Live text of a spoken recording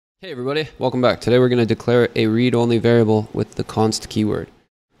Hey everybody, welcome back. Today we're going to declare a read-only variable with the const keyword.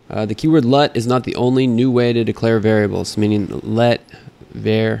 The keyword let is not the only new way to declare variables, meaning let,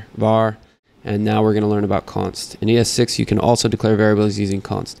 var, and now we're going to learn about const. In ES6 you can also declare variables using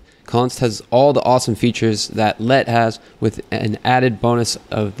const. Const has all the awesome features that let has, with an added bonus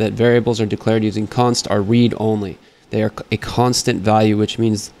of that variables are declared using const are read-only. They are a constant value, which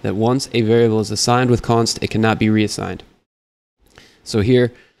means that once a variable is assigned with const, it cannot be reassigned. So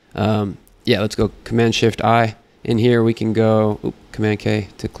here, let's go Command-Shift-I. In here we can go Command-K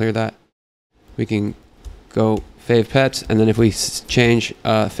to clear that. We can go favepet, and then if we change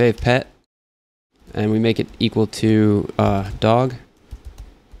favepet and we make it equal to dog,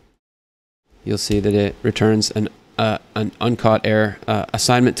 you'll see that it returns an uncaught error,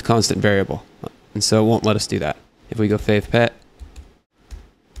 assignment to constant variable, and so it won't let us do that. If we go favepet,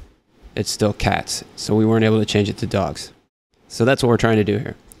 it's still cats, so we weren't able to change it to dogs. So that's what we're trying to do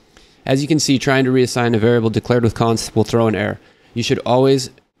here. As you can see, trying to reassign a variable declared with const will throw an error. You should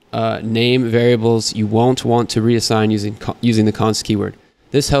always name variables you won't want to reassign using the const keyword.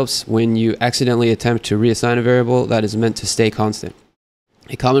 This helps when you accidentally attempt to reassign a variable that is meant to stay constant.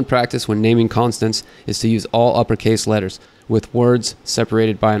 A common practice when naming constants is to use all uppercase letters with words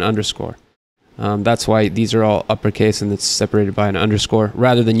separated by an underscore. That's why these are all uppercase and it's separated by an underscore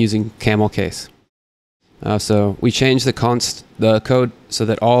rather than using camel case. So we change the code so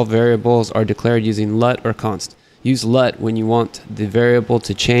that all variables are declared using let or const. Use let when you want the variable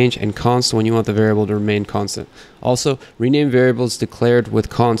to change and const when you want the variable to remain constant. Also, rename variables declared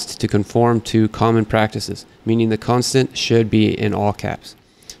with const to conform to common practices, meaning the constant should be in all caps.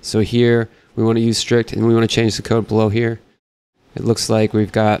 So here we want to use strict and we want to change the code below here. It looks like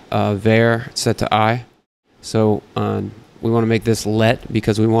we've got var set to I. So we want to make this let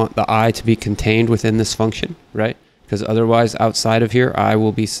because we want the I to be contained within this function, right? Because otherwise outside of here, I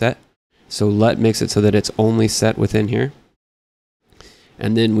will be set. So let makes it so that it's only set within here.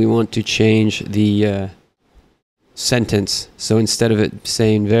 And then we want to change the sentence. So instead of it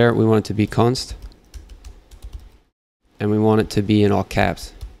saying var, we want it to be const. And we want it to be in all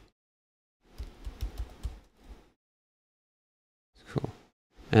caps. Cool.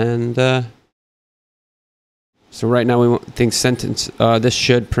 And so right now we think sentence, this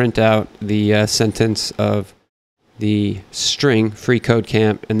should print out the sentence of the string free code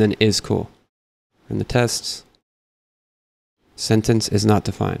camp and then is cool. In the tests, sentence is not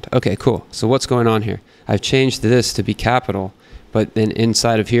defined. Okay, cool. So what's going on here? I've changed this to be capital, but then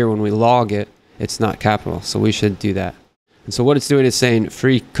inside of here when we log it, it's not capital. So we should do that. And so what it's doing is saying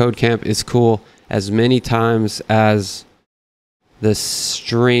free code camp is cool as many times as the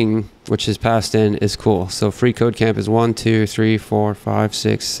string which is passed in is cool. So free code camp is 1, 2, 3, 4, 5,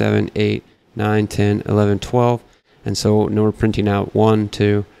 6, 7, 8, 9, 10, 11, 12. And so now we're printing out 1,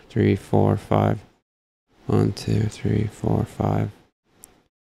 2, 3, 4, 5. 1, 2, 3, 4, 5,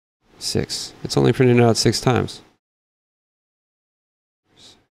 6. It's only printing out 6 times.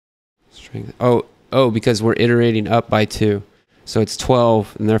 String. Oh, because we're iterating up by 2. So it's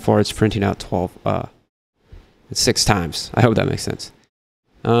 12, and therefore it's printing out 12. It's 6 times. I hope that makes sense.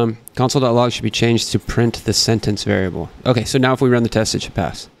 Console.log should be changed to print the sentence variable. Okay, so now if we run the test, it should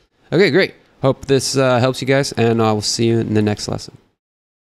pass. Okay, great. Hope this helps you guys, and I will see you in the next lesson.